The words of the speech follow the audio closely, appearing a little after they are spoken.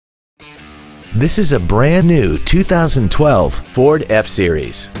This is a brand new 2012 Ford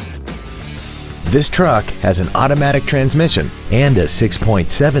F-Series. This truck has an automatic transmission and a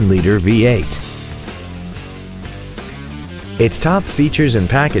 6.7-liter V8. Its top features and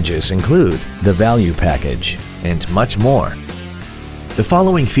packages include the value package and much more. The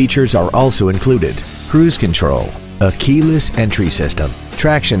following features are also included: cruise control, a keyless entry system,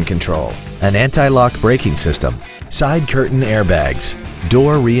 traction control, an anti-lock braking system, side curtain airbags,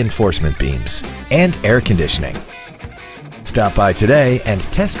 door reinforcement beams, and air conditioning. Stop by today and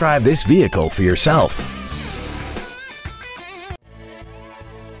test drive this vehicle for yourself.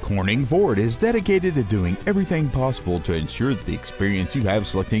 Corning Ford is dedicated to doing everything possible to ensure that the experience you have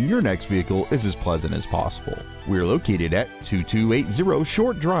selecting your next vehicle is as pleasant as possible. We're located at 2280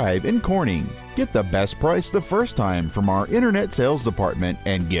 Short Drive in Corning. Get the best price the first time from our internet sales department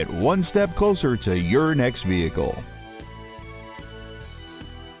and get one step closer to your next vehicle.